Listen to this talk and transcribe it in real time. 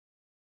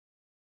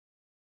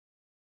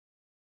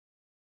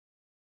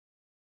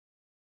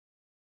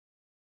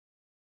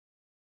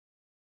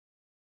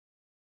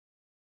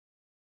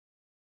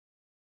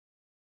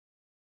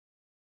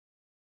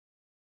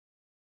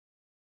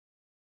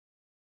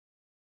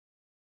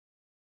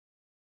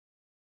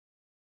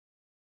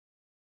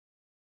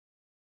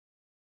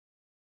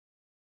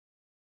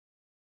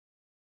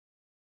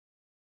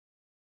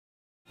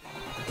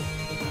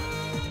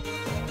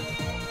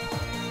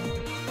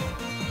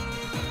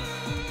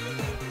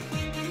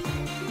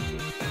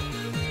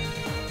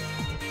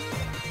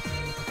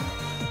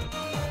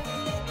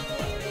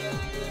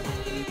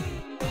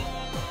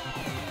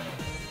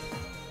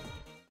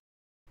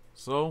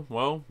So,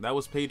 well, that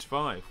was page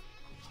 5. I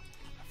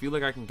feel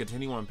like I can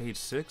continue on page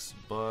 6,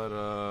 but,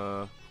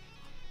 oh,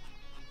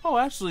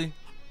 actually,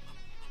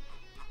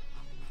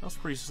 that was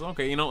pretty,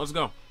 okay, you know, let's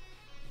go.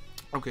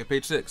 Okay,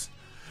 page 6.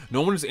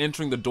 No one is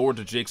entering the door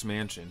to Jake's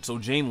mansion, so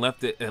Jane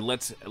left it and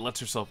lets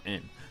herself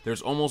in.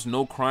 There's almost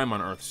no crime on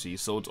Earthsea,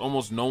 so it's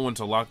almost no one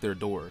to lock their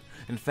door.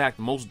 In fact,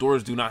 most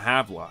doors do not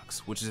have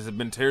locks, which has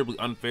been terribly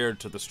unfair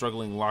to the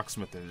struggling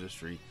locksmith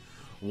industry.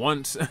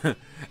 Once,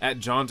 at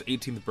John's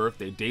 18th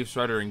birthday, Dave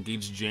Strider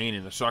engaged Jane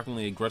in a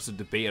shockingly aggressive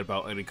debate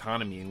about an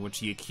economy in which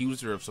he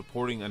accused her of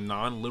supporting a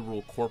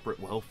non-liberal corporate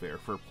welfare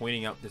for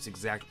pointing out this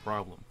exact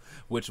problem,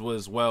 which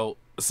was, well,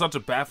 such a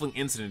baffling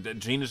incident that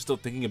Jane is still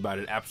thinking about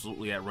it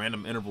absolutely at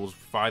random intervals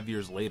 5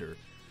 years later.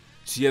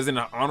 She has an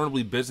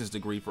honorably business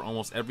degree for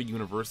almost every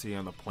university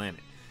on the planet.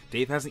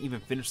 Dave hasn't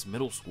even finished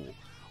middle school.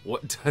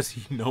 What does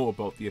he know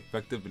about the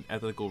effective and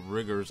ethical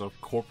rigors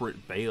of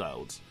corporate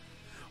bailouts?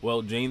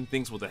 Well, Jane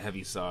thinks with a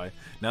heavy sigh.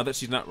 Now that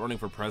she's not running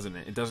for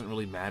president, it doesn't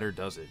really matter,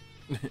 does it?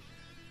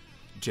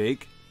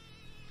 Jake?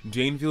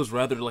 Jane feels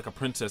rather like a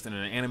princess in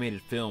an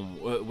animated film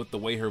with the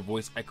way her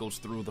voice echoes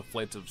through the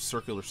flights of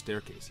circular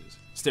staircases.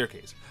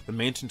 The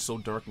mansion's so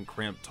dark and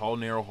cramped, tall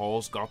narrow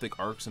halls, gothic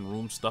arcs, and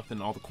rooms stuffed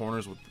in all the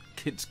corners with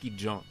kitsky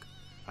junk.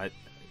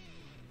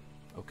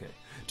 Okay.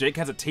 Jake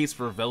has a taste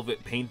for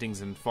velvet paintings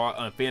and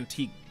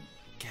antique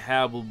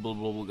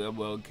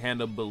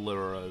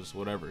candelaras,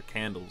 whatever,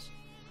 candles.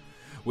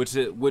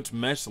 Which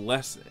mesh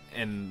less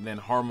and then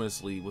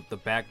harmlessly with the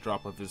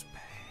backdrop of his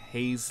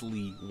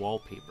paisley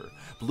wallpaper.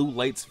 Blue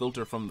lights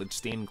filter from the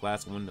stained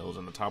glass windows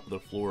on the top of the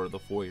floor of the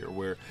foyer,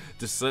 where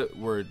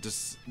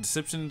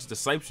deceptions,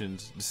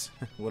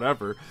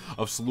 whatever,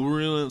 of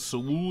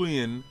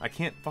cerulean, I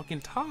can't fucking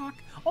talk,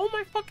 oh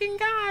my fucking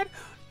god,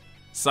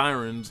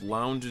 sirens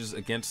lounges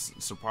against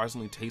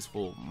surprisingly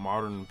tasteful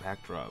modern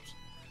backdrops.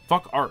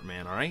 Fuck art,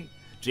 man, alright?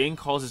 Jane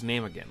calls his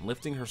name again,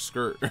 lifting her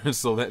skirt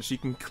so that she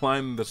can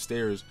climb the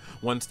stairs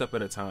one step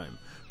at a time.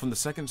 From the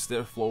second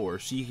floor,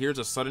 she hears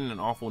a sudden and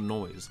awful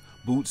noise.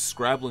 Boots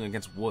scrabbling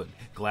against wood,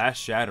 glass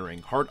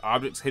shattering, hard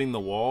objects hitting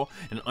the wall,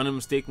 an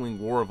unmistakable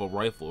roar of a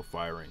rifle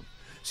firing.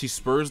 She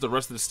spurs the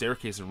rest of the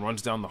staircase and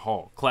runs down the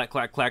hall. Clack,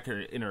 clack, clack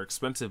in her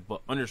expensive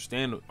but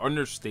understated,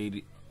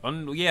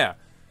 yeah.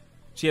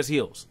 She has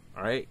heels,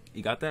 alright?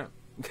 You got that?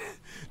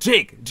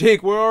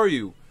 Jake, where are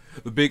you?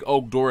 The big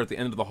oak door at the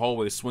end of the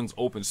hallway swings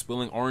open,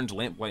 spilling orange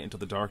lamplight into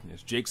the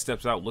darkness. Jake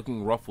steps out,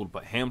 looking ruffled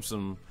but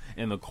handsome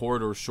in the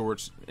corridor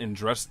shorts and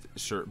dress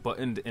shirt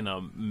buttoned in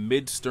a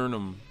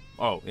mid-sternum.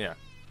 Oh, yeah.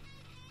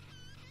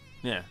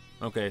 Yeah,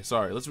 okay,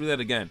 sorry. Let's read that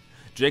again.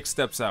 Jake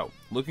steps out,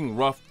 looking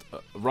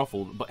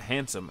ruffled but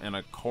handsome in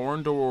a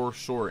corridor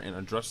short and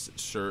a dress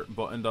shirt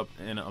buttoned up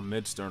in a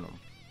mid-sternum.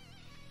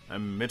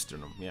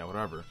 Mid-sternum, yeah,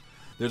 whatever.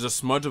 There's a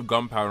smudge of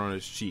gunpowder on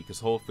his cheek.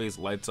 His whole face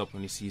lights up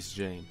when he sees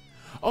Jane.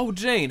 Oh,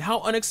 Jane, how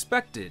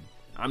unexpected.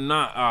 I'm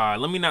not,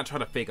 let me not try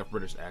to fake a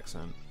British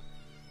accent.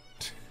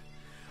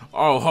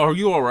 Oh, are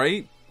you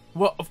alright?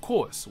 Well, of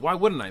course. Why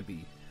wouldn't I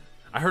be?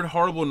 I heard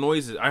horrible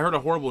noises. I heard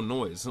a horrible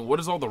noise. What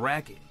is all the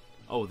racket?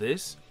 Oh,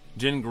 this?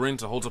 Jin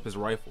grins and holds up his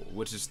rifle,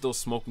 which is still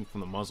smoking from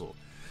the muzzle.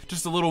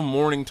 Just a little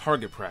morning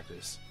target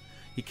practice.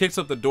 He kicks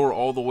up the door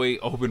all the way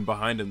open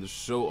behind him to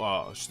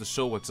show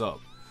what's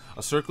up.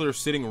 A circular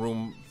sitting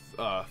room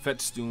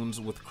festoons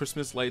with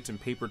Christmas lights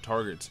and paper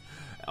targets,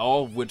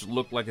 all of which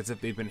look like as if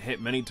they've been hit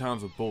many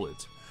times with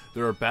bullets.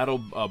 There are battle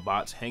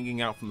bots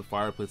hanging out from the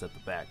fireplace at the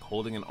back,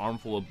 holding an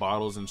armful of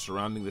bottles and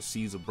surrounding the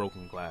seas of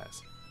broken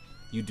glass.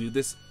 You do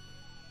this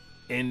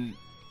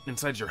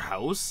inside your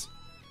house?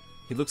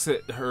 He looks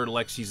at her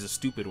like she's a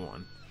stupid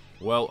one.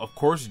 Well, of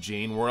course,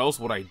 Jane, where else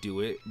would I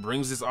do it?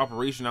 Brings this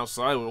operation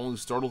outside would only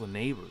startle the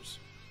neighbors.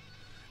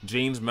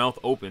 Jane's mouth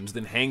opens,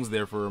 then hangs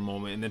there for a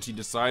moment, and then she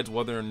decides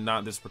whether or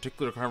not this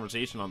particular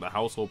conversation on the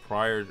household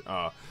priority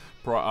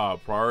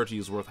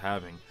is worth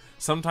having.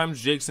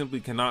 Sometimes Jake simply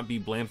cannot be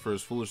blamed for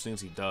his foolish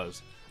things he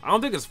does. I don't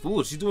think it's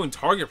foolish. He's doing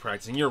target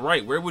practice, and you're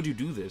right. Where would you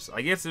do this?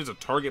 I guess there's a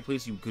target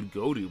place you could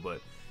go to,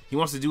 but he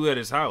wants to do it at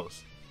his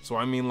house. So,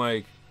 I mean,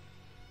 like,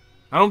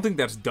 I don't think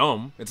that's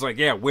dumb. It's like,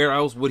 yeah, where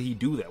else would he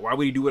do that? Why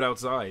would he do it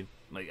outside?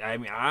 Like, I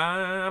mean,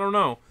 I don't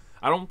know.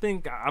 I don't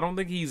think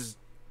he's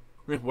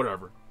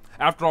whatever.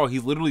 After all, he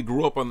literally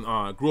grew up in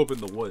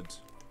the woods.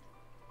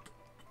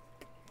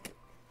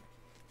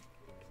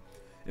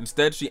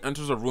 Instead, she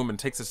enters a room and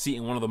takes a seat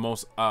in one of the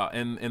most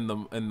in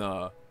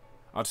the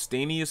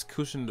outstandingest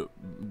cushioned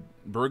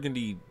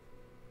burgundy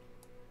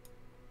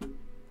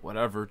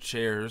whatever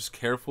chairs,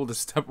 careful to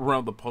step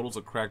around the puddles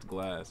of cracked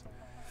glass.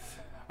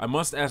 I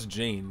must ask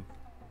Jane.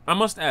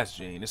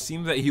 It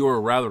seems that you are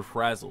rather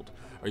frazzled.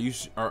 Are you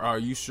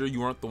sure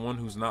you aren't the one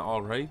who's not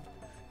all right?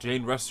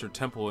 Jane rests her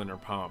temple in her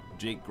palm.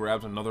 Jake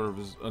grabs another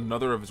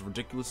of his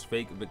ridiculous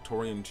fake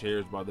Victorian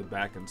chairs by the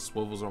back and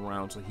swivels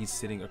around so he's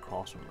sitting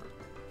across from her.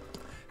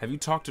 Have you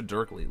talked to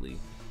Dirk lately?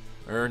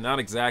 Not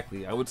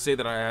exactly. I would say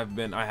that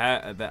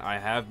I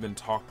have been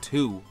talked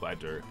to by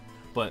Dirk,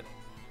 but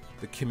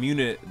the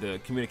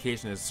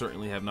communication has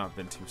certainly have not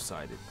been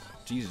two-sided.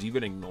 Jesus, you've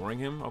been ignoring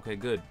him? Okay,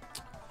 good.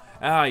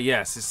 Ah,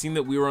 yes, it seemed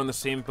that we were on the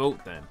same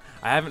boat then.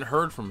 I haven't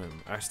heard from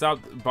him. I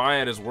stopped by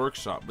at his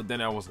workshop, but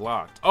then I was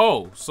locked.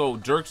 Oh, so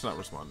Dirk's not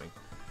responding.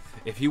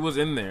 If he was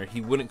in there,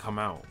 he wouldn't come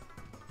out.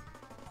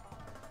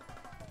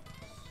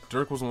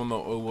 Dirk was the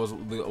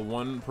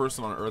one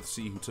person on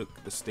Earthsea who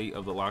took the state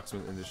of the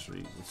locksmith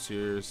industry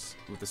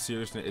with the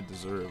seriousness it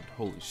deserved.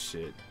 Holy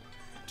shit.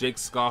 Jake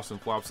scoffs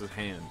and flops a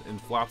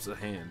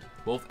hand.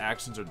 Both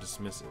actions are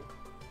dismissive.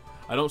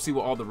 I don't see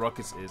what all the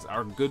ruckus is.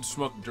 Our good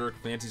schmuck Dirk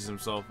fancies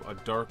himself a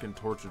dark and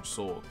tortured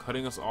soul.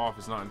 Cutting us off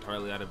is not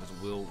entirely out of his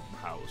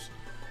wheelhouse.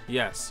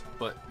 Yes,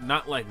 but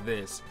not like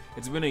this.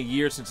 It's been a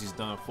year since he's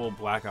done a full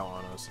blackout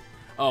on us.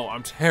 Oh,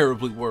 I'm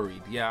terribly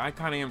worried. Yeah, I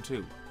kinda am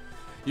too.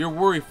 You're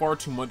worried far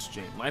too much,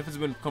 Jane. Life has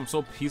become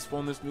so peaceful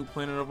on this new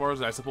planet of ours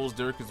that I suppose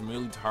Dirk has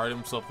merely tired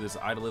himself of this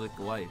idyllic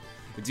life.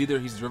 It's either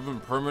he's driven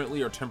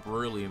permanently or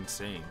temporarily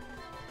insane.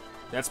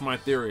 That's my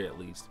theory, at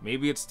least.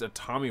 Maybe it's a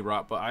Tommy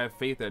rot, but I have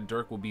faith that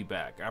Dirk will be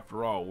back.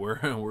 After all,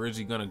 where is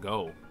he gonna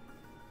go?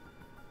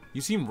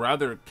 You seem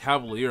rather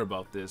cavalier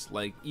about this,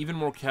 like even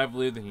more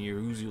cavalier than you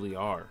usually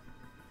are.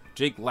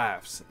 Jake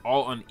laughs,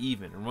 all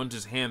uneven, and runs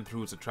his hand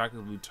through his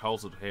attractively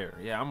tousled hair.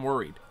 Yeah, I'm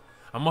worried.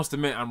 I must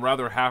admit, I'm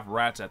rather half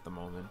rats at the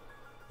moment.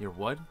 You're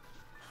what?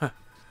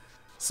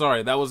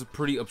 Sorry, that was a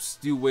pretty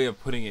obtuse way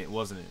of putting it,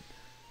 wasn't it?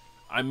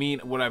 I mean,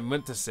 what I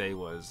meant to say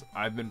was,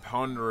 I've been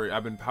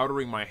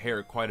powdering my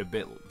hair quite a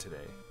bit today.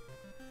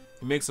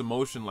 He makes a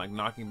motion like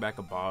knocking back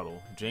a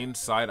bottle. Jane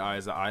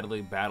side-eyes the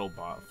idly battle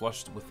bot,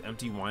 flushed with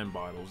empty wine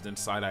bottles, then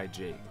side-eye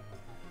Jake.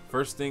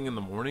 First thing in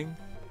the morning?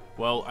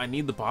 Well, I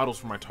need the bottles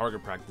for my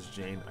target practice,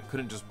 Jane. I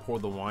couldn't just pour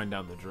the wine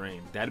down the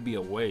drain. That'd be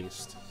a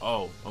waste.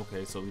 Oh,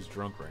 okay, so he's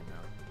drunk right now.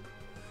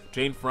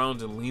 Jane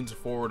frowns and leans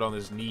forward on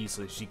his knees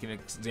so she can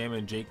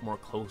examine Jake more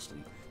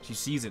closely. She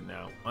sees it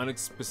now,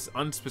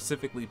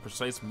 unspecifically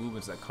precise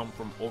movements that come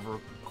from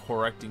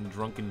over-correcting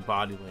drunken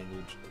body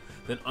language,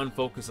 then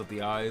unfocus of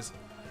the eyes.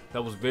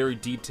 That was a very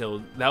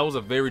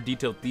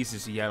detailed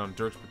thesis he had on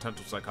Dirk's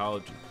potential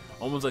psychology,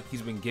 almost like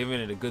he's been giving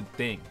it a good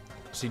thing.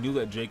 She knew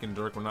that Jake and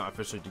Dirk were not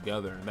officially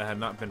together, and that had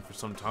not been for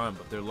some time,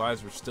 but their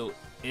lives were still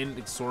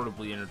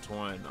inexorably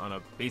intertwined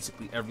on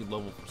basically every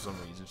level for some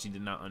reason she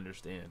did not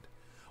understand.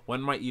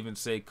 One might even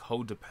say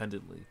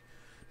codependently.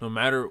 No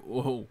matter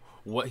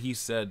what he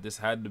said, this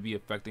had to be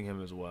affecting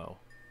him as well.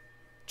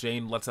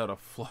 Jane lets out a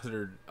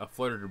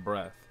fluttered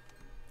breath.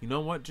 You know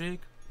what,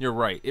 Jake? You're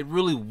right. It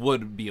really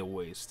would be a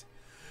waste.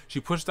 She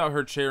pushed out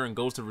her chair and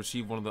goes to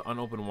receive one of the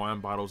unopened wine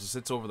bottles and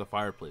sits over the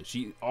fireplace.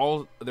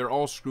 They're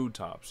all screw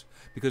tops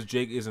because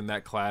Jake isn't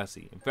that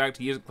classy. In fact,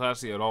 he isn't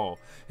classy at all.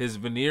 His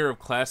veneer of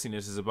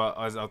classiness is about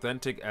as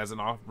authentic as an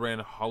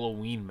off-brand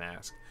Halloween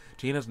mask.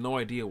 Jane has no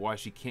idea why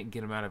she can't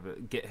get him out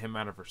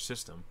of her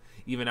system,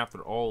 even after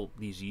all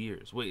these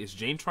years. Wait, is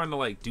Jane trying to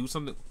like do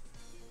something?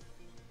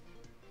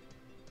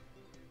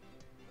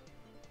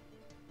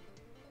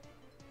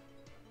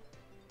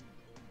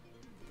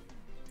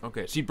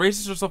 Okay, she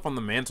braces herself on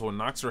the mantle and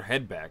knocks her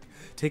head back,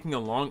 taking a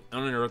long,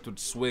 uninterrupted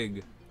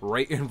swig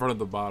right in front of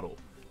the bottle.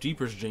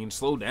 Jeepers, Jane,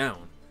 slow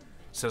down,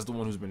 says the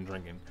one who's been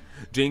drinking.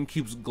 Jane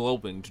keeps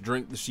gulping to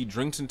drink. She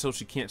drinks until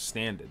she can't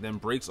stand it, then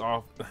breaks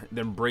off,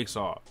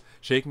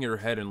 shaking her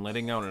head and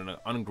letting out an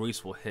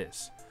ungraceful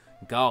hiss.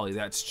 Golly,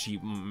 that's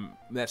cheap.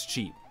 That's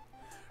cheap.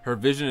 Her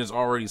vision is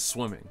already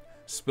swimming.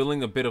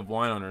 Spilling a bit of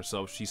wine on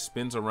herself, she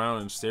spins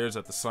around and stares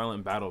at the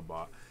silent battle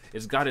bot.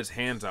 It's got its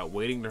hands out,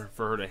 waiting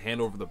for her to hand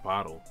over the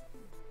bottle.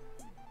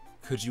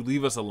 Could you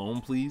leave us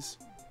alone, please?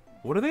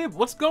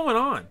 What's going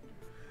on?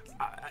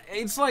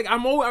 It's like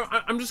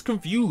I'm just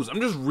confused. I'm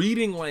just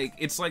reading like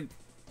it's like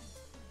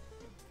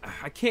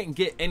I can't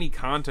get any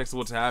context of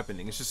what's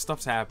happening. It's just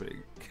stuff's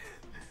happening.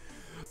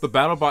 The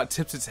BattleBot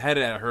tips its head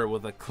at her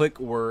with a click,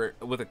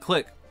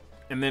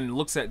 and then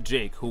looks at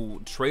Jake,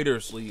 who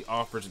traitorously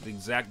offers the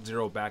exact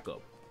zero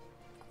backup.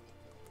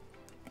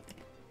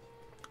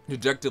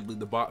 Dejectedly,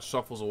 the bot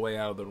shuffles away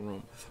out of the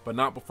room, but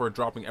not before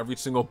dropping every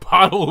single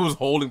bottle it was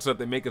holding so that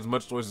they make as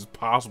much noise as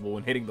possible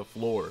when hitting the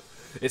floor.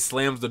 It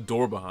slams the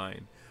door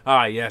behind.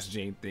 Ah, yes,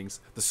 Jane thinks.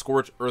 The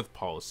scorched earth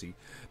policy.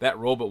 That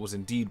robot was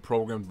indeed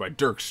programmed by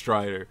Dirk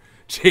Strider.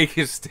 Jake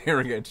is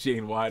staring at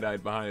Jane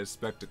wide-eyed behind his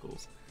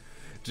spectacles.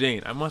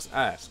 Jane, I must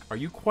ask, are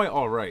you quite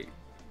alright?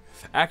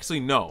 Actually,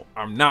 no,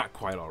 I'm not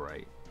quite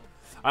alright.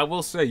 I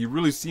will say, you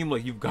really seem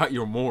like you've got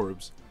your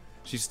morbs.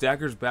 She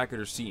staggers back at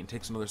her seat and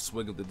takes another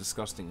swig of the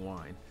disgusting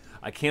wine.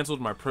 I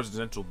canceled my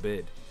presidential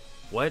bid.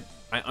 What?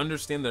 I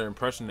understand their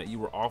impression that you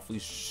were awfully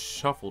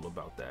shuffled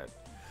about that.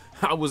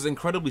 I was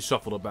incredibly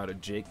shuffled about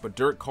it, Jake, but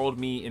Dirk called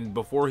me, and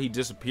before he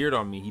disappeared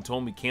on me, he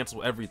told me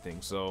cancel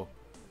everything, so...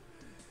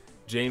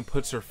 Jane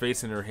puts her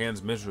face in her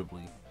hands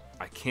miserably.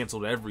 I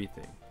canceled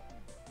everything.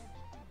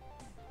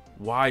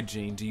 Why,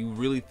 Jane, do you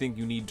really think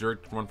you need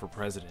Dirk to run for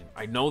president?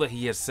 I know that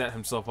he has set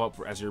himself up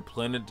as your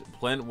planet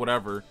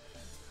whatever,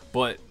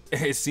 but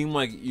it seemed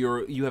like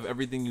you have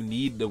everything you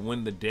need to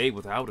win the day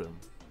without him.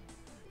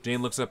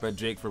 Jane looks up at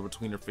Jake from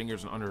between her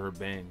fingers and under her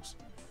bangs.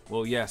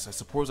 Well, yes, I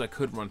suppose I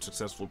could run a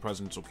successful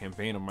presidential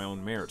campaign on my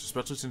own merits,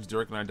 especially since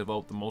Dirk and I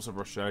developed the most of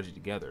our strategy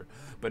together.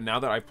 But now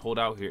that I've pulled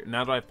out,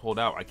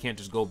 I can't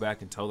just go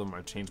back and tell them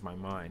I've changed my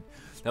mind.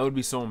 That would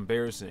be so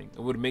embarrassing. It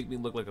would make me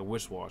look like a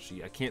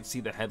wish-washy. I can't see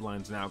the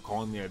headlines now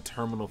calling me a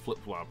terminal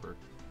flip-flopper.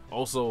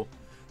 Also,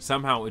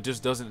 somehow it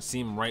just doesn't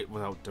seem right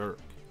without Dirk.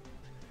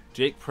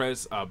 Jake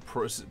presses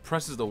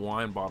the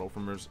wine bottle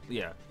from her.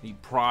 Yeah, he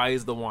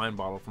pries the wine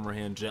bottle from her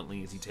hand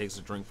gently as he takes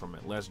a drink from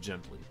it, less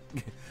gently.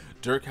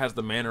 Dirk has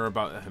the manner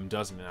about him,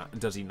 does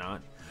he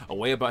not? A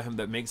way about him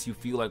that makes you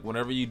feel like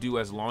whatever you do,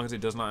 as long as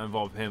it does not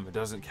involve him, it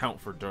doesn't count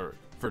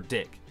for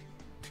Dick.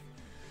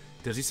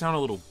 Does he sound a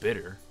little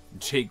bitter?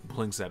 Jake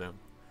blinks at him.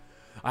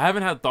 I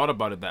haven't had thought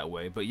about it that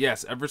way, but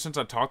yes, ever since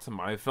I talked to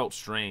him, I felt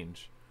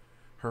strange.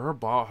 Her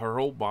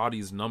whole body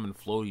is numb and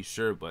floaty,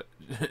 sure, but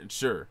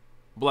sure,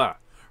 blah.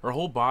 Her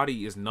whole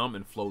body is numb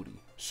and floaty.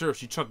 Sure,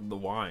 she chugged the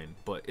wine,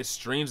 but it's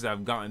strange that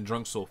I've gotten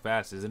drunk so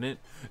fast, isn't it?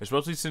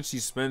 Especially since she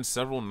spends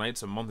several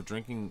nights a month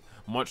drinking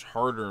much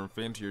harder and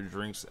fancier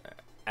drinks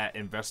at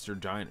investor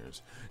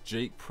diners.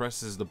 Jake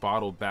presses the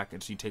bottle back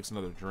and she takes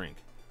another drink.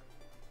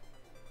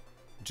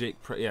 Jake,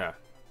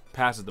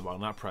 passes the bottle,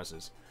 not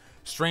presses.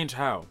 Strange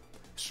how?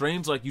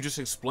 Strange like you just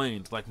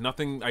explained, like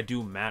nothing I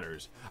do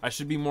matters. I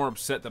should be more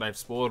upset that I've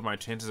spoiled my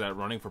chances at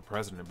running for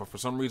president, but for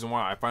some reason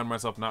why I find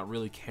myself not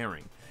really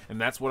caring. And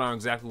that's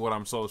exactly what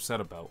I'm so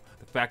upset about.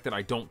 The fact that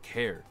I don't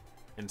care.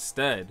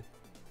 Instead,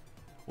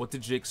 what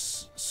did Jake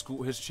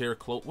scoot his chair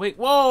close? Wait,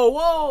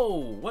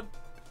 whoa! What?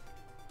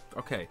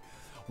 Okay.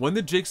 When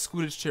did Jake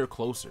scoot his chair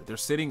closer? They're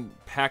sitting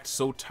packed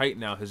so tight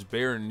now, his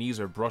bare knees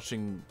are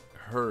brushing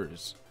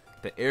hers.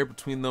 The air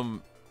between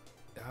them...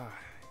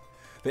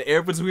 The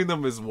air between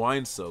them is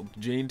wine-soaked.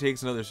 Jane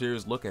takes another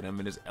serious look at him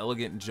and his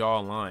elegant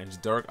jawline, his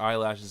dark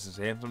eyelashes, his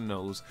handsome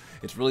nose.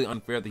 It's really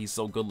unfair that he's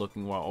so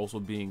good-looking while also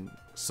being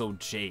so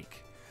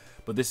Jake.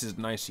 But this is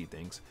nice, she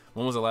thinks.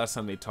 When was the last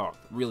time they talked?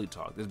 Really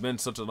talked? It's been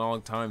such a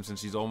long time since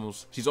she's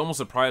almost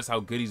surprised how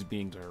good he's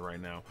being to her right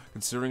now,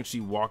 considering she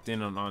walked in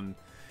she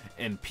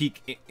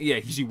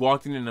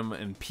walked in him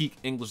in peak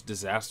English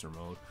disaster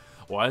mode.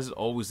 Why is it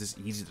always this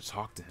easy to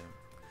talk to him?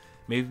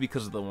 Maybe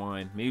because of the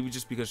wine. Maybe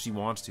just because she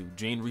wants to.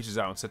 Jane reaches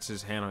out and sets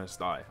his hand on his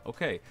thigh.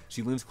 Okay.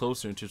 She leans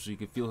closer until she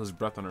can feel his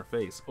breath on her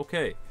face.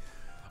 Okay.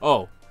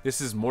 Oh, this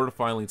is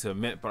mortifying to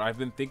admit, but I've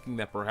been thinking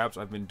that perhaps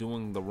I've been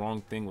doing the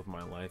wrong thing with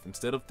my life.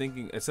 Instead of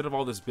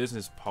all this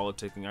business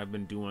politicking, I've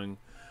been doing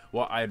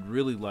what I'd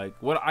really like.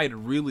 What I'd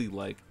really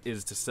like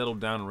is to settle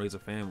down and raise a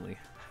family.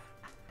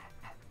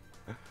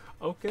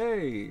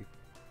 Okay.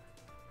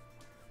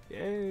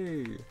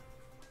 Yay.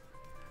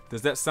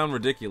 Does that sound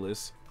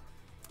ridiculous?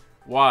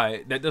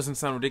 Why? That doesn't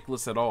sound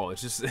ridiculous at all.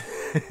 It's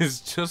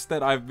just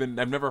that I've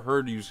never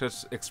heard you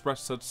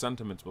express such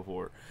sentiments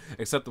before,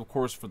 except of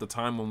course for the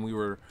time when we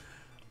were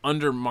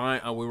under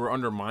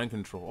mind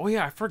control. Oh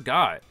yeah, I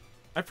forgot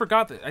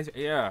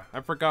that.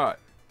 I forgot.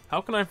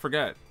 How can I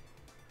forget?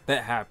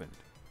 That happened,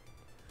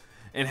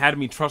 and had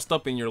me trussed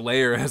up in your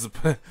lair as a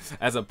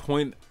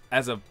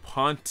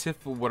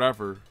pontiff or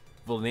whatever.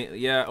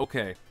 Yeah.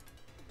 Okay.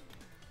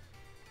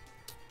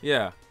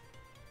 Yeah.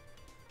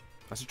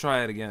 I should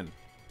try it again.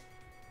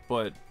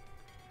 But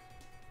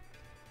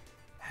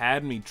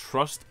had me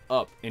trussed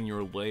up in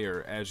your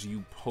lair as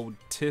you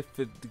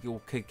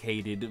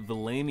pontificated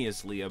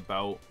villainously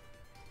about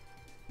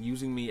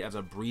using me as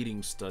a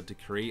breeding stud to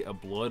create a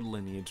blood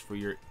lineage for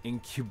your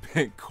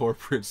incubant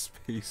corporate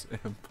space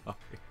empire.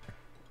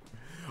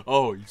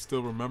 Oh, you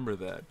still remember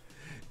that.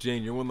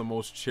 Jane, you're one of the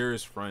most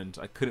cherished friends.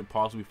 I couldn't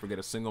possibly forget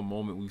a single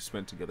moment we've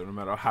spent together, no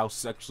matter how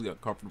sexually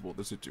uncomfortable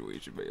the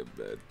situation may have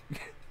been.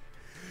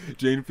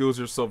 Jane feels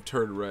herself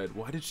turn red.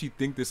 Why did she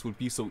think this would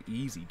be so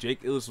easy? Jake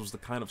Illis was the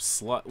kind of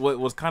slut. Well, it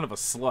was kind of a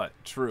slut,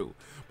 true,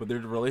 but their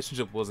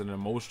relationship was an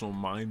emotional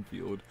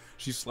minefield.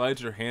 She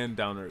slides her hand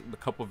down the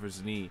cup of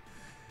his knee.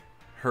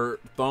 Rolls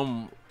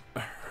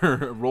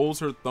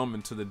her thumb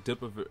into the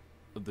dip of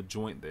the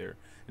joint there,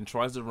 and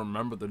tries to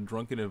remember the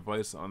drunken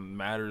advice on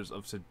matters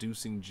of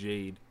seduction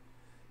Jade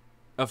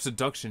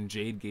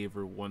gave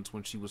her once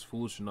when she was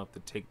foolish enough to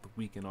take the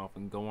weekend off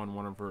and go on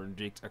one of her and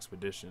Jake's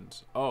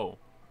expeditions. Oh.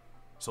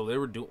 So they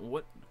were doing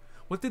what?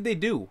 What did they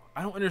do?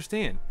 I don't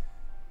understand.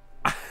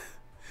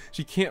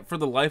 She can't for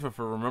the life of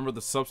her remember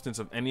the substance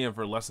of any of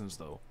her lessons,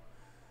 though.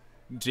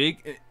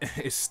 Jake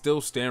is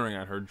still staring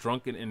at her,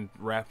 drunken and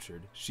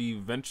enraptured. She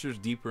ventures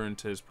deeper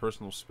into his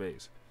personal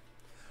space.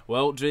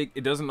 Well, Jake,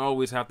 it doesn't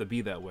always have to be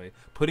that way.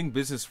 Putting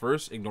business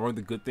first, ignoring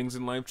the good things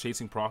in life,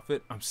 chasing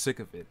profit, I'm sick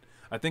of it.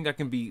 I think I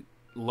can be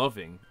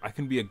loving. I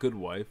can be a good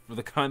wife for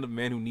the kind of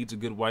man who needs a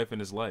good wife in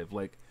his life.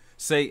 Like,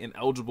 say, an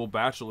eligible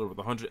bachelor with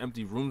 100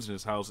 empty rooms in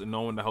his house and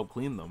no one to help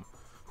clean them,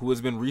 who has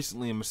been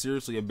recently and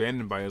mysteriously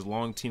abandoned by his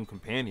long-team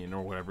companion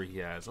or whatever he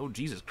has. Oh,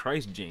 Jesus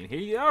Christ, Jane.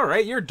 Hey,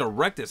 alright, you're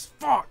direct as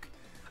fuck.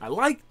 I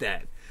like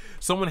that.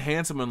 Someone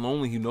handsome and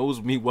lonely who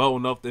knows me well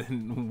enough that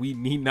we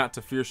need not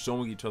to fear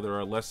showing each other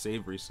our less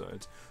savory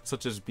sides,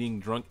 such as being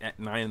drunk at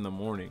 9 in the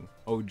morning.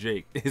 Oh,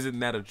 Jake, isn't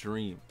that a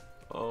dream?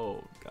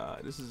 Oh,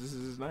 God, this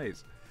is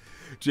nice.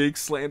 Jake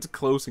slants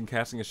close and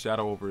casting a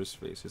shadow over his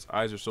face. His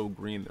eyes are so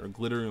green, they're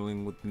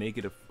glittering with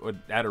naked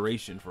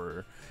adoration for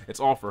her. It's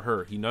all for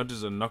her. He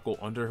nudges a knuckle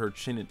under her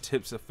chin and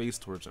tips a face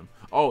towards him.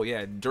 Oh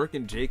yeah, Dirk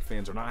and Jake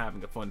fans are not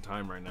having a fun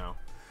time right now.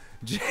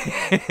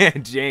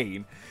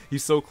 Jane.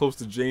 He's so close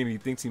to Jane he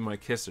thinks he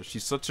might kiss her. She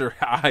shuts her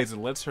eyes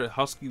and lets her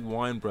husky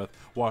wine breath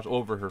wash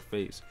over her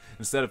face.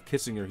 Instead of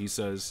kissing her, he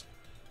says,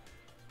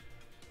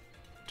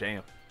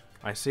 "Damn.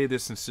 I say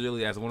this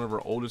sincerely as one of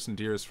our oldest and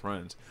dearest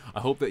friends.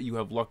 I hope that you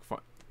have luck.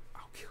 I'll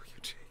kill you,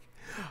 Jake."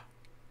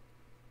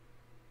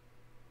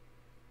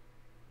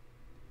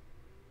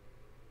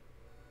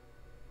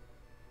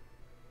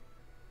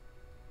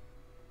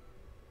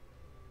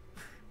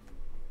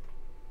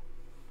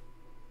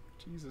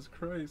 Jesus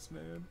Christ,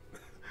 man.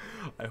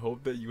 I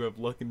hope that you have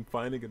luck in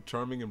finding a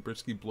charming and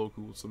brisky bloke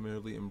who will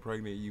summarily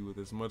impregnate you with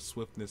as much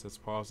swiftness as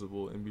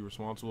possible and be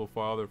responsible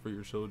father for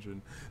your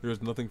children. There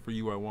is nothing for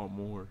you I want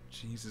more.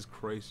 Jesus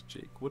Christ,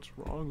 Jake. What's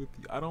wrong with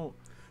you? I don't...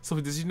 So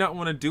does he not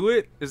want to do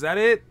it? Is that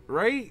it?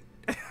 Right?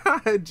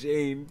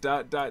 Jane, ...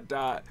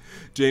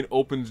 Jane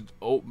opens...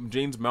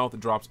 Jane's mouth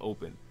drops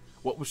open.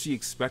 What was she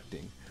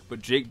expecting?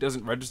 But Jake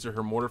doesn't register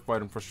her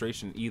mortified and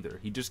frustration either.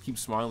 He just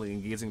keeps smiling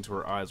and gazing to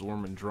her eyes,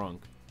 warm and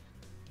drunk.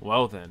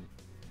 Well then.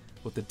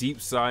 With a deep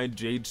sigh,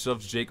 Jade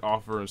shoves Jake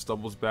off her and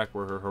stumbles back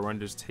where her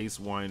horrendous taste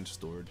wine is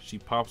stored. She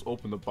pops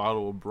open the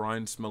bottle of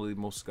brine-smelly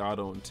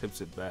Moscato and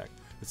tips it back.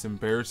 This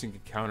embarrassing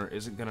encounter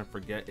isn't gonna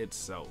forget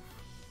itself.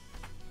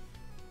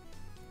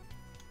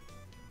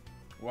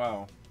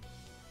 Wow.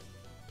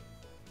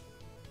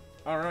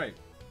 Alright.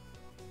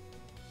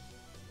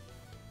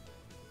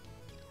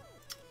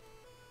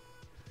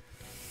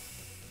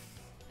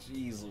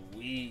 Jeez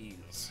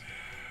Louise.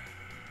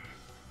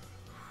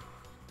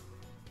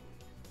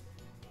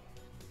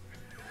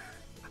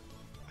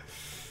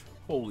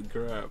 Holy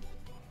crap.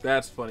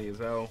 That's funny as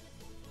hell.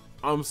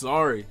 I'm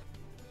sorry.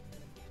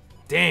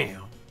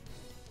 Damn.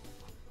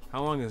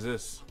 How long is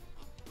this?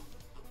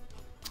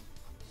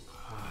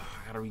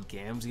 I gotta read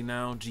Gamzee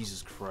now?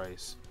 Jesus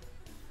Christ.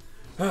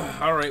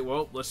 Alright,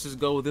 well, let's just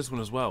go with this one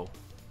as well.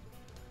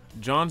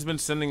 John's been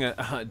sending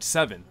a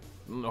 7.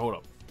 Hold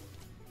up.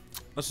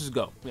 Let's just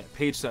go. Yeah,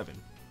 page 7.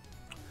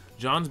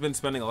 John's been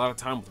spending a lot of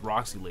time with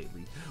Roxy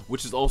lately,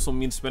 which is also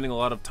means spending a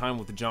lot of time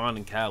with John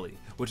and Callie,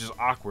 which is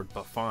awkward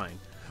but fine.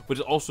 Which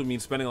also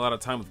means spending a lot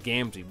of time with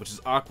Gamzee, which is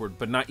awkward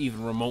but not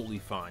even remotely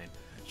fine.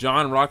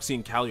 John, Roxy,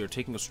 and Callie are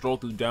taking a stroll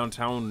through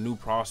downtown New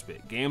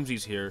Prospect.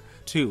 Gamzee's here,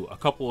 too, a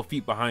couple of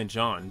feet behind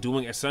John,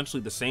 doing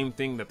essentially the same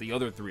thing that the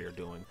other three are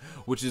doing,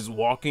 which is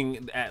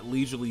walking at a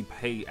leisurely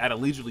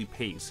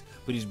pace,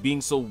 but he's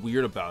being so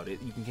weird about it,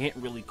 you can't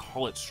really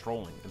call it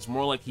strolling. It's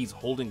more like he's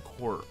holding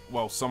court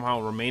while somehow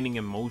remaining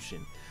in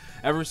motion.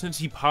 Ever since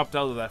he popped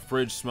out of that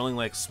fridge smelling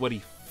like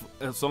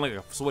a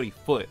sweaty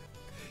foot,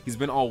 he's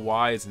been all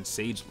wise and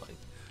sage-like.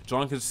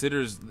 John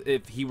considers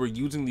if he were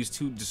using these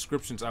two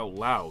descriptions out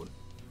loud,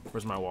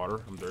 where's my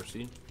water? I'm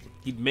thirsty.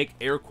 He'd make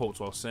air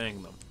quotes while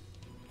saying them.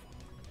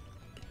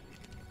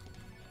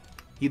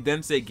 He'd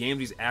then say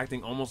Gamzee's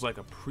acting almost like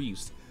a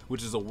priest,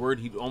 which is a word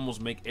he'd almost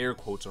make air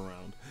quotes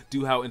around, due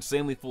to how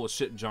insanely full of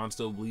shit John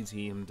still believes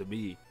him to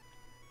be.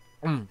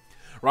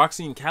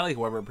 Roxy and Callie,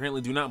 however,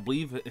 apparently do not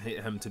believe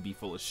him to be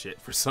full of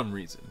shit for some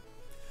reason.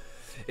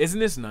 Isn't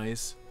this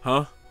nice?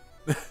 Huh?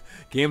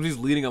 Gamzee's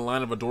leading a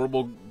line of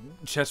adorable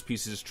chess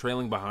pieces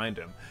trailing behind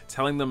him,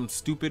 telling them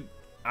stupid...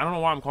 I don't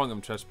know why I'm calling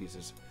them chess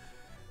pieces.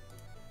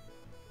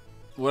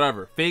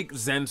 Whatever. Fake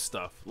Zen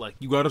stuff. Like,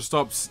 you gotta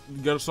stop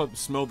to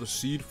smell the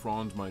seed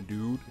fronds, my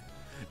dude.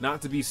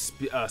 Not to be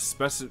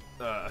speciesist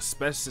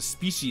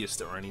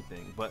or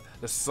anything, but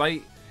the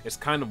sight is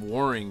kind of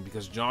worrying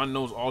because John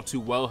knows all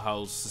too well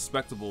how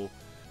susceptible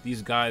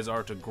these guys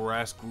are to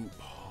grass group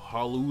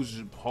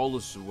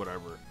polish or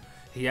whatever.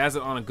 He has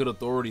it on a good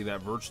authority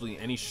that virtually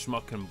any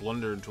schmuck can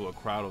blunder into a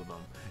crowd of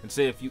them and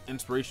say a few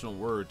inspirational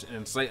words and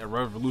incite a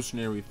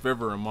revolutionary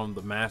fervor among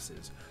the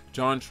masses.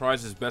 John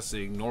tries his best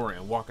to ignore it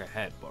and walk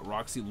ahead, but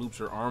Roxy loops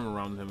her arm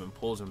around him and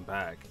pulls him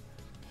back.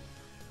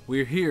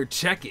 "We're here,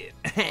 check it."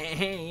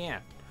 Yeah.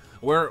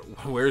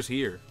 Where's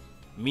here?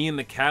 Me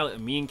and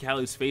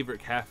Callie's favorite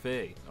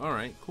cafe.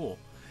 Alright, cool.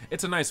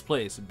 It's a nice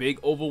place. Big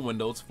oval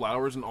windows,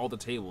 flowers on all the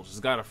tables.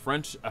 It's got a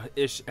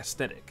French-ish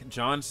aesthetic.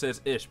 John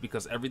says ish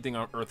because everything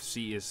on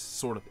Earthsea is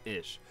sort of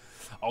ish.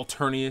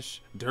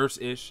 Alterny-ish,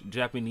 Durst-ish,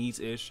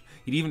 Japanese-ish.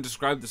 He'd even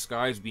described the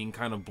skies being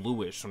kind of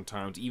bluish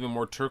sometimes, even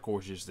more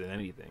turquoise than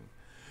anything.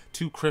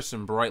 Too crisp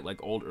and bright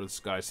like old Earth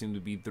skies seem to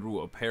be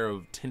through a pair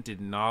of tinted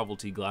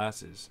novelty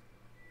glasses.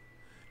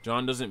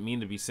 John doesn't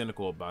mean to be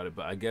cynical about it,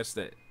 but I guess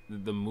that's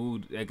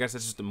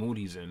just the mood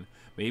he's in.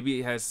 Maybe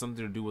it has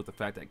something to do with the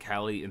fact that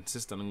Callie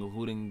insists on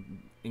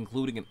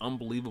including an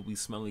unbelievably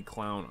smelly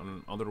clown on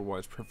an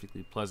otherwise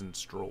perfectly pleasant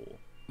stroll.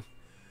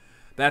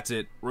 That's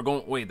it.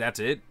 That's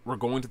it? We're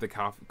going to the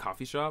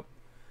coffee shop?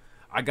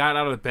 I got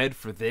out of bed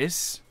for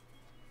this?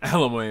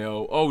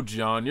 LMAO. Oh,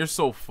 John, you're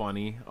so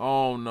funny.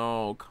 Oh,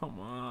 no. Come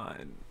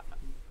on.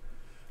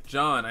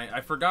 John,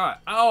 I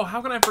forgot. Oh,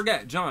 how can I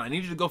forget? John, I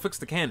need you to go fix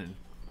the cannon.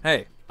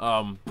 Hey,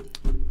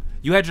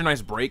 You had your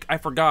nice break. I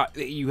forgot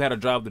that you had a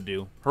job to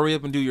do. Hurry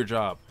up and do your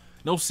job.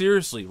 No,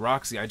 seriously,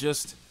 Roxy,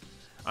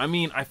 I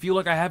mean, I feel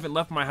like I haven't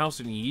left my house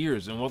in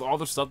years, and with all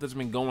the stuff that's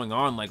been going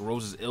on, like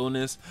Rose's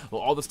illness,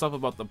 with all the stuff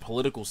about the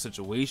political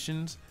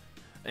situations,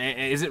 and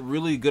is it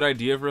really a good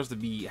idea for us to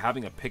be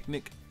having a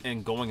picnic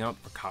and going out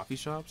for coffee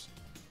shops?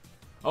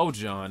 Oh,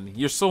 John,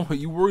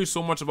 you worry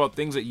so much about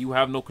things that you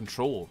have no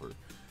control over.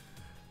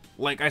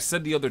 Like I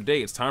said the other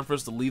day, it's time for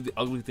us to leave the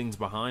ugly things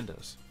behind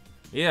us.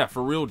 Yeah,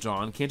 for real,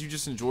 John. Can't you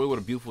just enjoy what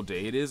a beautiful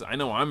day it is? I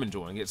know I'm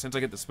enjoying it since I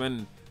get to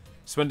spend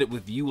it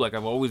with you like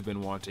I've always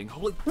been wanting.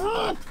 Holy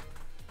crap!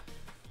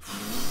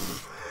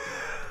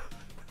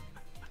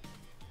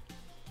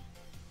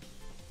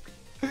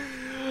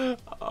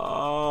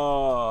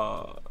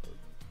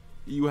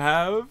 You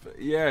have?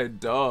 Yeah,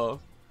 duh.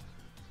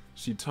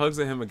 She tugs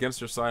at him against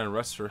her side and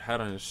rests her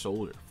head on his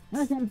shoulder.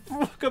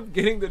 Fuck, I'm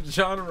getting the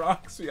John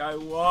Roxy I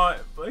want,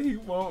 but he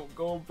won't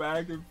go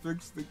back and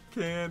fix the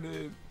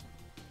cannon.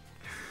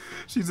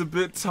 She's a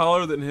bit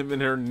taller than him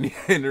in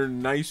her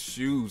nice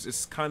shoes.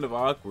 It's kind of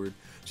awkward.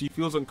 She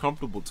feels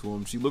uncomfortable to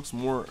him. She looks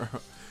more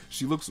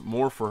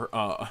for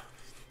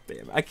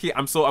damn, I can't.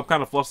 I'm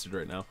kind of flustered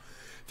right now.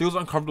 Feels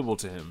uncomfortable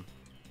to him.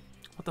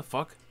 What the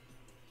fuck?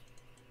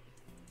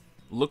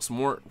 Looks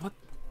more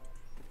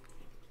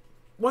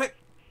what?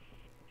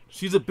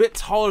 She's a bit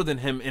taller than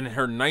him in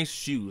her nice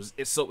shoes.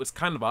 It's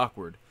kind of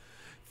awkward.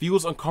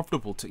 Feels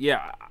uncomfortable to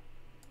yeah.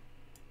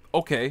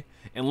 Okay,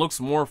 and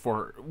looks more for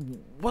her.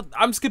 What?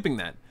 I'm skipping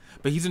that.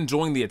 But he's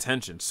enjoying the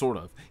attention, sort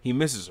of. He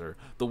misses her.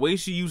 The way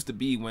she used to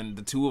be when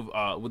the two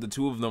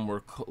of them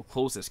were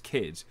close as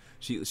kids.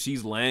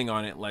 She's laying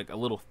on it like a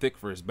little thick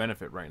for his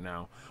benefit right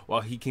now.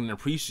 While he can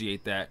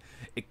appreciate that,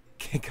 it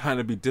can kind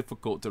of be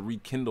difficult to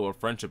rekindle a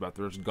friendship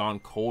after it's gone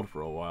cold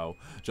for a while.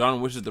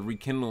 John wishes the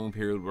rekindling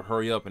period would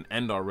hurry up and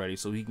end already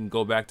so he can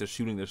go back to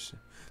shooting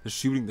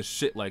the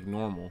shit like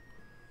normal.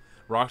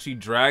 Roxy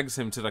drags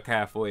him to the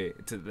cafe.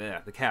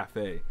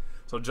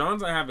 So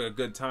John's not having a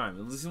good time.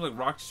 It seems like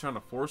Roxy's trying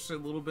to force it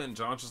a little bit, and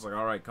John's just like,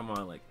 all right, come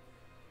on, like,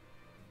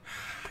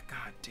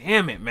 God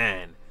damn it,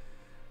 man.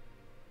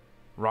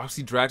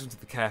 Roxy drags him to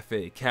the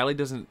cafe. Callie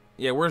doesn't.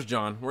 Yeah, where's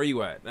John? Where are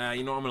you at?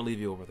 You know, I'm gonna leave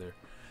you over there.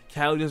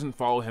 Callie doesn't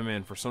follow him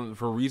in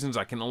for reasons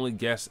I can only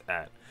guess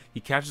at.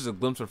 He catches a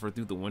glimpse of her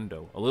through the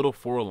window, a little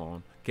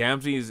forlorn.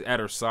 Gamzee is at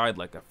her side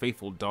like a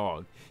faithful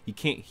dog. He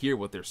can't hear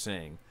what they're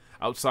saying.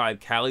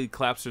 Outside, Callie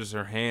claps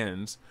her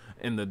hands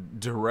in the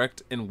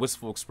direct and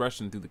wistful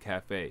expression through the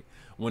cafe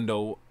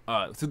window.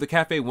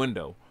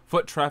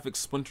 Foot traffic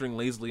splintering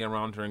lazily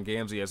around her and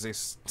Gamzee as they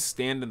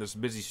stand in this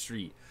busy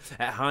street.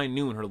 At high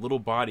noon, her little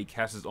body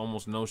casts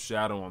almost no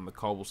shadow on the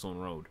cobblestone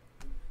road.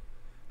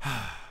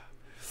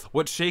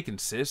 What's shaking,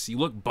 sis? You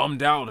look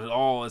bummed out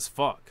all as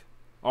fuck.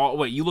 Oh,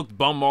 wait, you look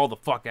bummed all the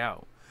fuck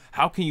out.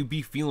 How can you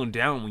be feeling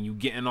down when you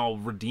getting all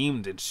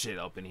redeemed and shit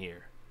up in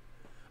here?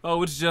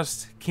 Oh, it's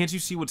just, can't you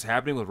see what's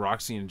happening with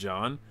Roxy and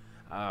John?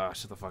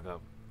 Shut the fuck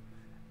up.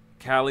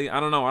 Callie, I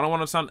don't know. I don't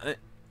want to sound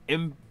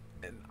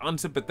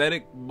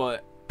unsympathetic,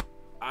 but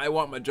I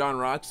want my John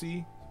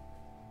Roxy.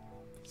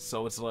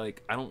 So it's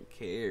like, I don't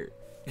care.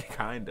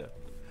 Kinda.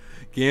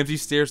 Gamzee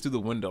stares through the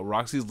window.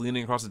 Roxy's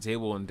leaning across the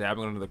table and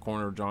dabbing under the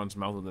corner of John's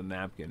mouth with a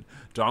napkin.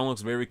 John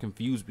looks very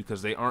confused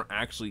because they aren't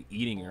actually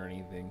eating or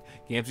anything.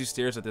 Gamzee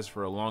stares at this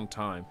for a long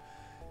time.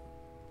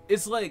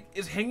 It's like,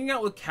 is hanging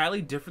out with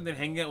Callie different than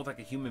hanging out with like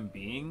a human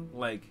being?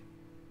 Like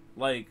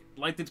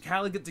did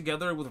Callie get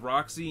together with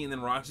Roxy and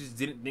then Roxy just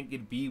didn't think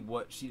it'd be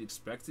what she'd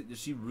expected? Did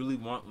she really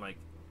want like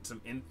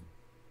some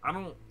I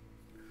don't.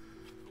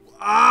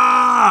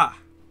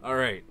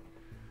 Alright.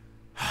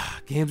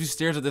 Gamzee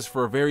stares at this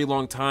for a very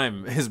long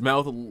time, his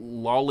mouth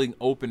lolling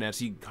open as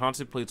he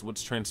contemplates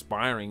what's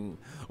transpiring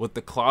with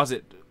the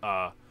closet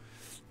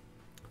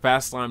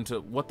fast slime to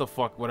what the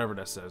fuck, whatever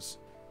that says.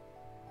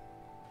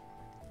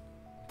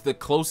 The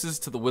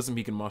closest to the wisdom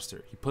he can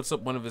muster. He puts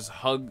up one of his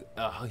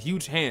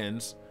huge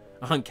hands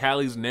on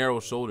Callie's narrow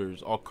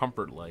shoulders, all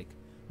comfort-like.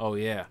 Oh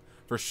yeah,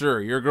 for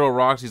sure. Your girl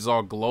Roxy's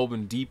all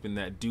globing deep in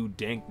that dude's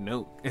dank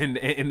nook.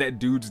 In that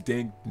dude's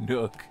dank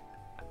nook.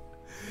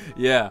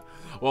 Yeah.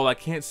 Well, I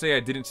can't say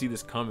I didn't see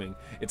this coming.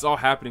 It's all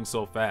happening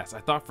so fast. I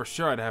thought for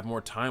sure I'd have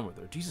more time with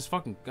her. Jesus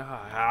fucking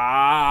God.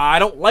 I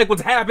don't like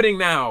what's happening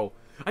now.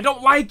 I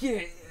don't like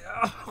it.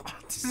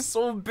 This is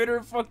so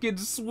bitter fucking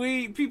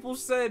sweet. People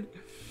said...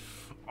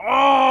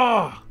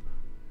 Oh!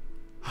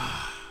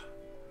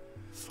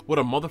 What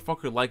a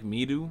motherfucker like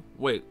me do?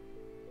 Wait.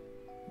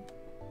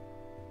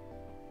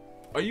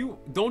 Are you...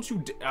 Don't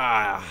you...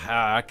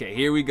 okay,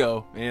 here we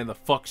go. And the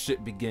fuck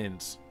shit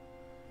begins.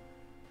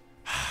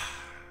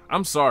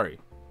 I'm sorry.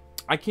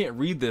 I can't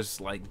read this,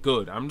 like,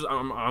 good.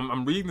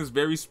 I'm reading this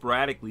very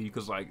sporadically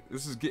because, like,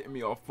 this is getting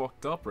me all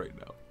fucked up right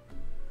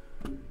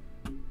now.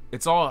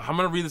 It's all... I'm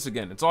gonna read this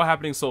again. It's all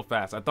happening so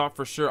fast. I thought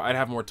for sure I'd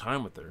have more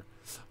time with her.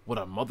 What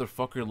a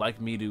motherfucker like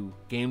me do.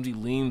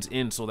 Gamzee leans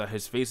in so that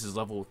his face is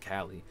level with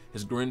Callie.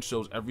 His grin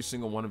shows every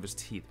single one of his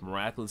teeth.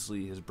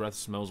 Miraculously, his breath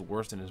smells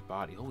worse than his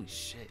body. Holy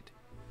shit.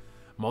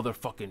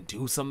 Motherfucking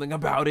do something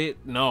about it?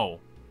 No.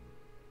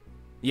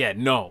 Yeah,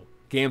 no.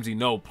 Gamzee,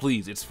 no,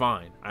 please, it's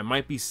fine. I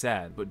might be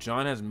sad, but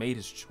John has made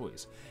his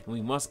choice, and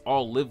we must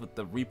all live with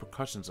the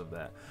repercussions of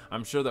that.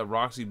 I'm sure that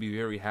Roxy would be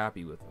very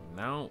happy with him.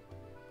 Now,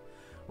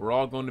 we're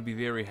all going to be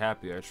very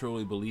happy. I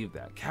truly believe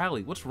that.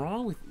 Callie, what's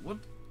wrong with what?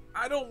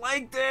 I don't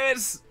like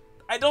this.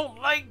 I don't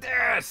like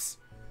this.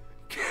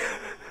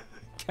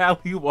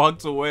 Callie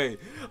walks away,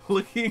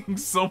 looking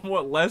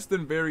somewhat less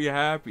than very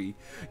happy.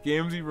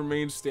 Gamzee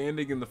remains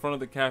standing in the front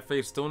of the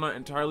cafe, still not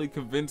entirely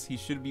convinced he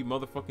should be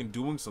motherfucking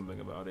doing something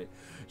about it.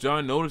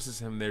 John notices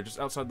him there, just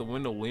outside the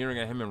window, leering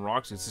at him and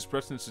Roxy. His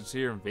expression is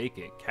sincere and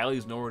vacant.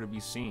 Callie's nowhere to be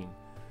seen.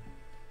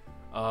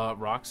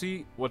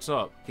 Roxy? What's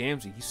up?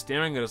 Gamzee, he's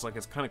staring at us like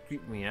it's kind of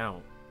creeping me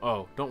out.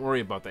 Oh, don't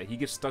worry about that. He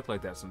gets stuck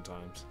like that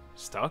sometimes.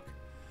 Stuck?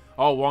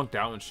 All wonked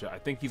out and shit. I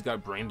think he's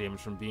got brain damage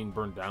from being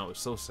burned down. It was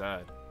so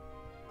sad.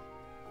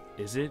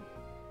 Is it?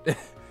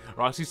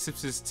 Roxy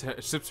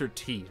sips her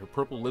tea. Her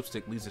purple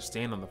lipstick leaves a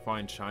stain on the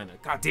fine china.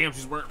 God damn,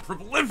 she's wearing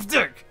purple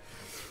lipstick!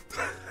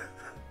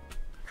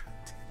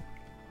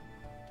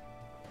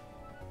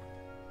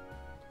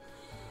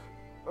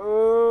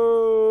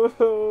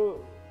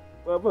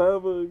 I'm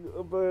having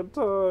a bad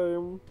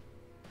time.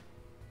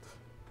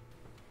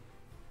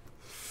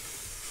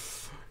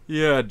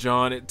 Yeah,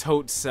 John, it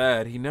totes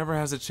sad. He never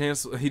had a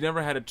chance with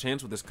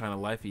this kind of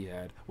life he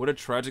had. What a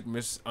tragic,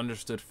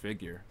 misunderstood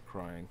figure.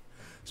 Crying.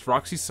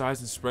 Roxy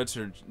sighs and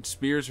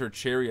spears her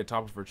cherry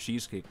atop of her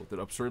cheesecake with an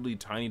absurdly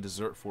tiny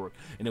dessert fork,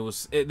 and it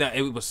was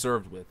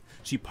served with.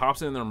 She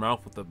pops it in her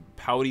mouth with a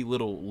pouty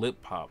little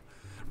lip pop.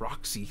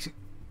 Roxy,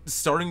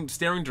 staring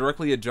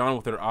directly at John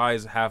with her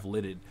eyes half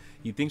lidded.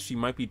 He thinks she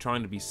might be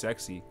trying to be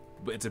sexy,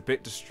 but it's a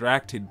bit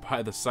distracted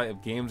by the sight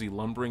of Gamzee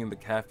lumbering in the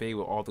cafe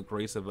with all the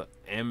grace of a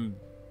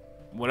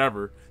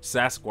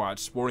Sasquatch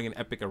sporting an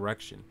epic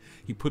erection.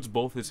 He puts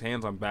both of his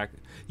hands on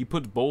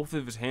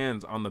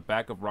the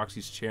back of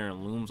Roxy's chair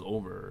and looms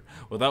over her.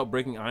 Without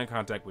breaking eye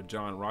contact with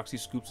John, Roxy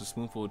scoops a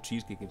spoonful of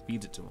cheesecake and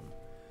feeds it to him.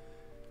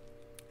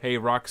 Hey,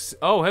 Rox.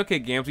 Oh, okay,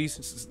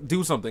 Gamzee,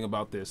 do something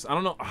about this. I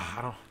don't know.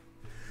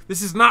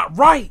 This is not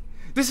right.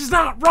 This is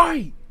not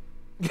right.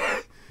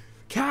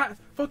 I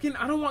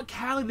don't want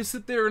Callie to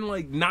sit there and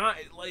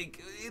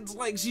it's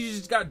like she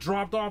just got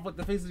dropped off like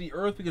the face of the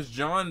earth because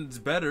John's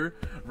better.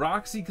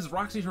 Because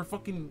Roxy's her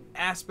fucking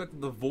aspect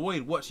of the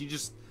void. What, she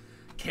just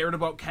cared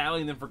about Callie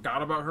and then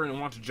forgot about her and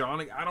wanted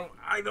John? I don't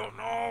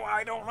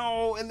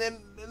know. And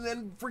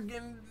then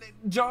freaking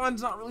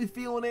John's not really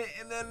feeling it,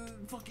 and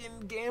then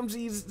fucking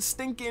Gamzee's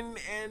stinking,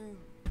 and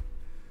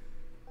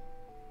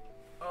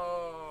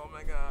oh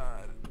my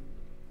god.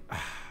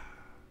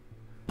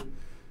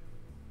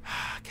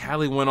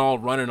 Callie went all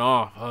running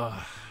off.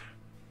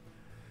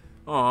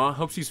 Aw,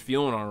 hope she's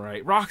feeling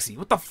alright. Roxy,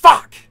 what the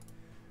fuck?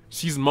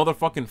 She's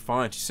motherfucking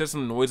fine. She said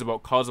some noise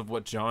about cause of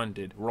what John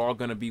did. We're all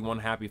gonna be one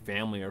happy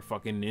family or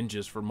fucking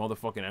ninjas for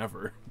motherfucking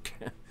ever.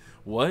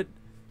 What?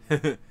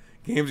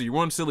 Gamzee, you're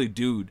one silly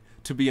dude.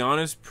 To be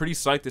honest, pretty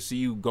psyched to see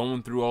you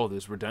going through all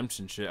this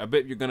redemption shit. I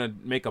bet you're gonna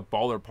make a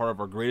baller part of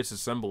our greatest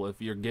assemble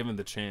if you're given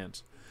the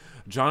chance.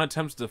 John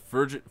attempts to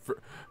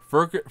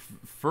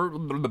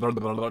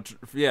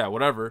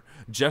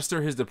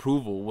gesture his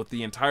approval with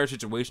the entire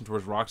situation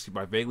towards Roxy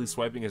by vaguely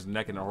swiping his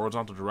neck in a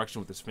horizontal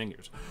direction with his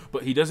fingers.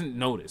 But he doesn't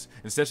notice.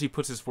 Instead, she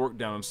puts his fork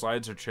down and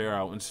slides her chair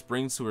out and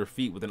springs to her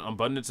feet with an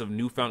abundance of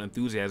newfound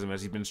enthusiasm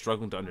as he's been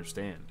struggling to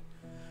understand.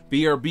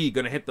 BRB,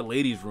 gonna hit the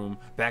ladies' room.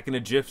 Back in a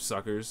jiff,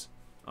 suckers.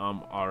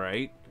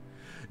 Alright.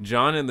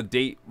 John and the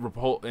date's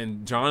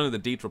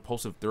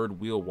repulsive third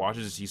wheel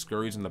watches as he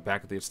scurries in the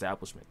back of the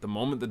establishment. The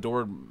moment the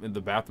door in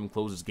the bathroom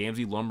closes,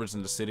 Gamzee lumbers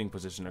into sitting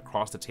position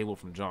across the table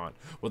from John,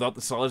 without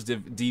the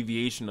slightest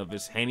deviation of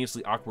his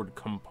heinously awkward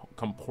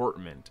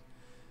comportment.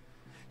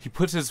 He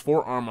puts his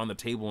forearm on the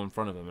table in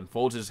front of him and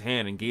folds his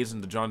hand and gazes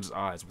into John's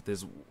eyes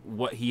with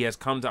what he has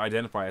come to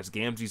identify as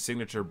Gamzee's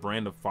signature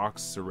brand of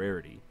fox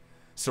serenity.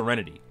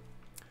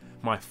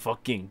 My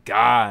fucking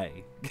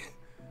guy.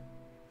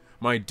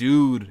 My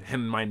dude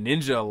and my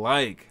ninja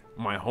alike.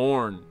 My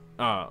horn.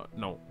 Yeah,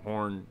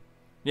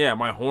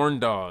 my horn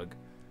dog.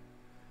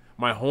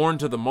 My horn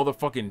to the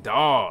motherfucking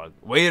dog.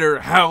 Waiter,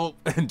 help!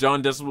 And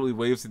John desperately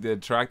waves to the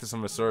attractress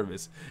on the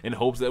service in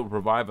hopes that it will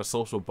provide a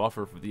social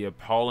buffer for the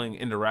appalling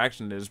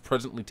interaction that is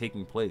presently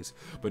taking place.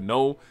 But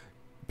no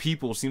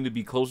people seem to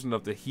be close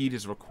enough to heed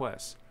his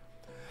requests.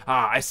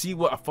 I see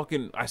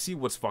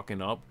what's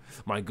fucking up,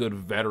 my good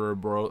veteran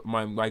bro,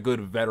 my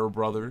good veteran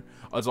brother.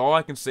 As all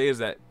I can say is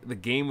that the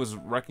game was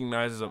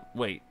recognized as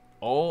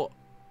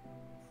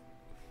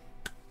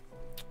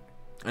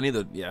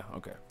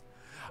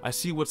I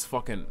see what's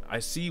fucking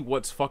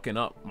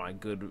up, my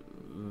good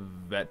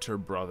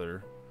veteran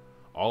brother.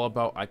 All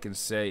about I can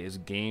say is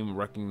game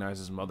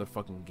recognizes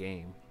motherfucking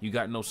game. You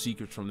got no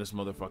secrets from this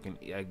motherfucking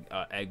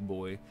egg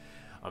boy.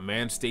 A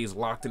man stays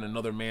locked in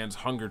another man's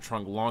hunger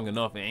trunk long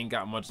enough and ain't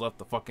got much left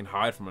to fucking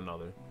hide from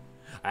another.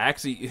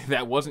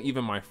 That wasn't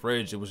even my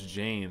fridge, it was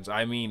Jane's.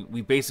 I mean,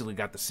 we basically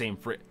got the same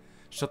fridge.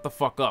 Shut the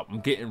fuck up. I'm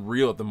getting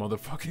real at the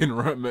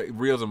motherfucking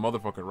real as a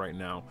motherfucker right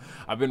now.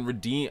 I've been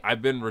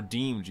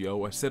redeemed,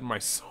 yo. I said my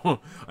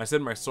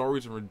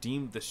sorries and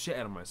redeemed the shit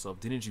out of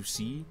myself. Didn't you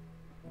see?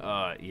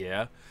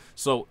 Yeah.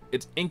 So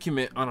it's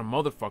incumbent on a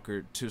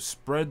motherfucker to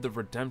spread the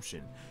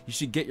redemption. You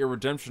should get your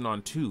redemption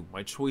on too.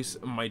 My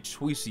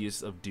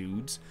choicest of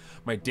dudes,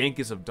 my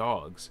dankest of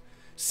dogs.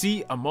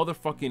 See, a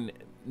motherfucking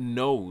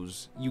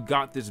knows you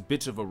got this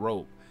bitch of a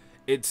rope.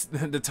 It's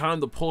the time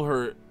to pull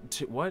her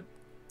to what?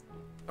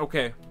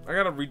 Okay, I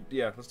gotta read.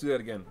 Yeah, let's do that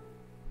again.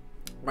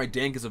 My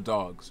dankest of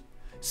dogs.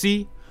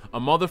 See, a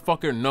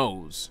motherfucker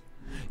knows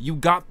you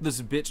got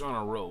this bitch on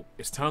a rope.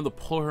 It's time to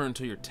pull her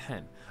into your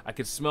tent. I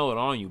can smell it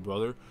on you,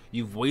 brother.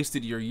 You've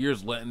wasted your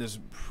years letting this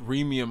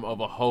premium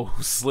of a hoe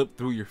slip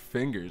through your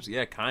fingers.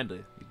 Yeah, kinda,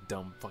 you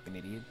dumb fucking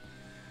idiot.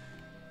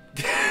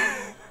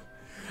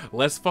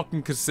 Less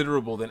fucking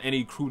considerable than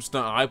any crude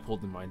stunt I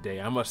pulled in my day,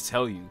 I must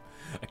tell you.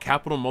 A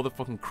capital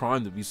motherfucking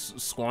crime to be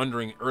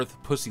squandering earth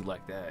pussy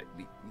like that.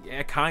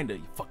 Yeah, kinda,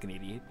 you fucking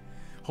idiot.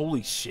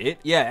 Holy shit.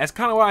 Yeah, that's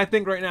kind of what I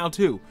think right now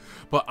too.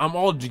 But I'm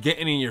all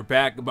getting in your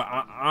back. But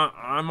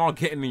I'm all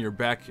getting in your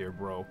back here,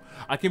 bro.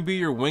 I can be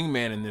your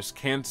wingman in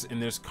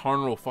this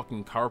carnal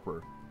fucking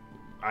carper.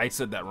 I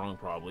said that wrong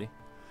probably.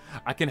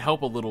 I can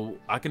help a little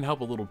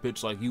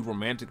bitch like you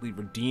romantically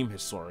redeem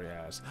his sorry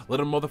ass. Let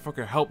a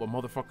motherfucker help a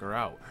motherfucker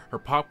out. Her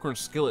popcorn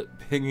skillet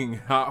pinging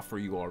hot for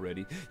you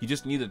already. You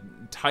just need a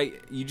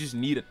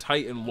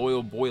tight and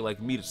loyal boy like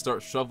me to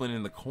start shoveling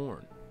in the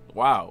corn.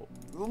 Wow.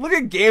 Look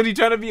at Gamzee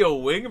trying to be a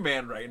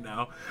wingman right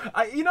now.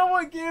 You know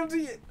what,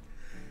 Gamzee?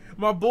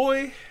 My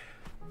boy,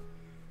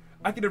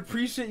 I can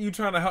appreciate you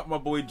trying to help my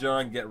boy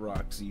John get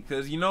Roxy.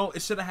 Because, you know,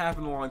 it should have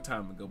happened a long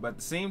time ago. But at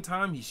the same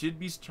time, he should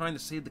be trying to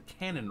save the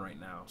canon right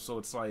now. So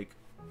it's like...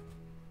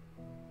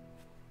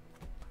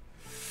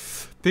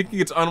 Thinking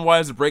it's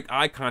unwise to break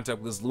eye contact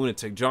with this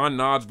lunatic, John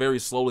nods very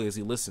slowly as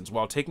he listens,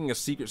 while taking a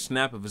secret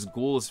snap of his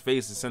ghoulish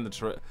face to send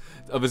to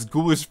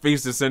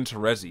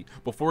Terezi.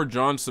 Before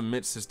John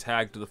submits his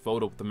tag to the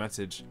photo with the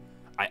message,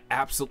 "I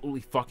absolutely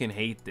fucking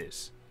hate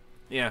this."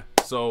 Yeah,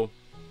 so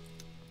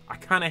I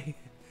kind of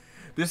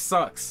this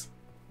sucks.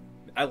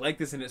 I like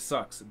this and it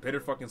sucks. Bitter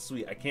fucking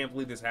sweet. I can't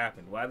believe this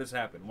happened. Why this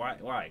happened?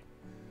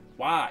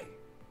 Why?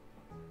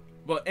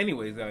 But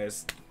anyways,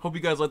 guys, hope you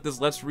guys like this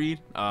Let's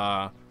Read.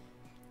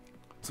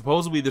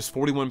 Supposedly there's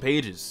 41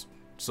 pages,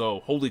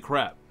 so holy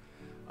crap.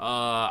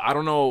 I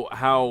don't know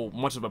how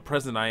much of a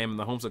president I am in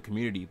the Homestuck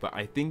community, but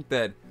I think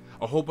that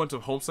a whole bunch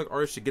of Homestuck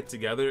artists should get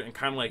together and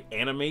kind of like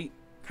animate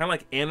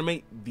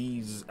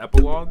these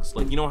epilogues.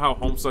 Like, you know how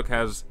Homestuck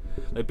has,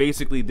 like,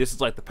 basically this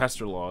is like the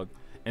Pester log,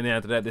 and then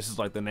after that this is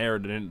like the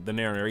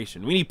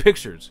narration. We need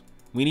pictures.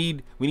 We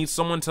need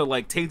someone to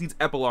like take these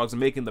epilogues and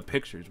make in the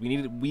pictures. We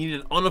need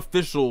an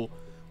unofficial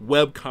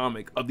web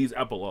comic of these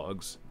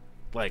epilogues.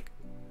 Like,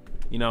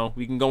 you know,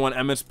 we can go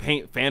on MS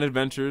Paint fan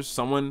adventures.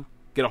 Someone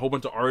get a whole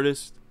bunch of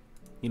artists.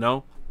 You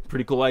know,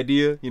 pretty cool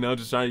idea. You know,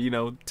 just trying to, you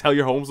know, tell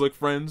your Homestuck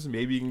friends.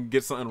 Maybe you can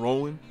get something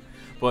rolling.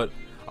 But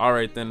all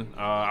right then,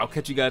 I'll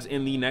catch you guys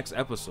in the next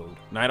episode.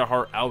 Night of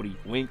Heart outie.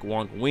 Wink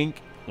wonk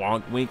wink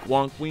wonk wink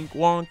wonk wink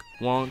wonk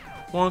wonk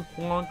wonk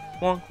wonk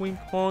wonk wink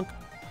wonk.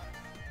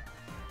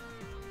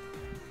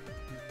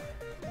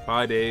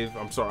 Bye, Dave.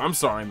 I'm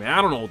sorry, man.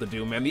 I don't know what to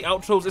do, man. The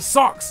outros, it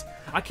sucks.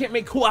 I can't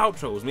make cool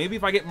outros. Maybe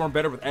if I get more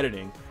better with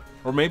editing.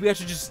 Or maybe I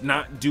should just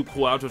not do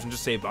cool outros and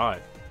just say bye.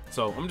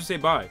 So, I'm just say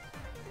bye.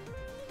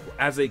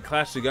 As they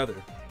clash together.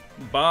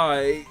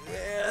 Bye.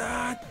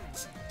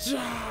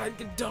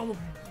 Get dumb,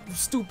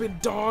 stupid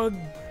dog.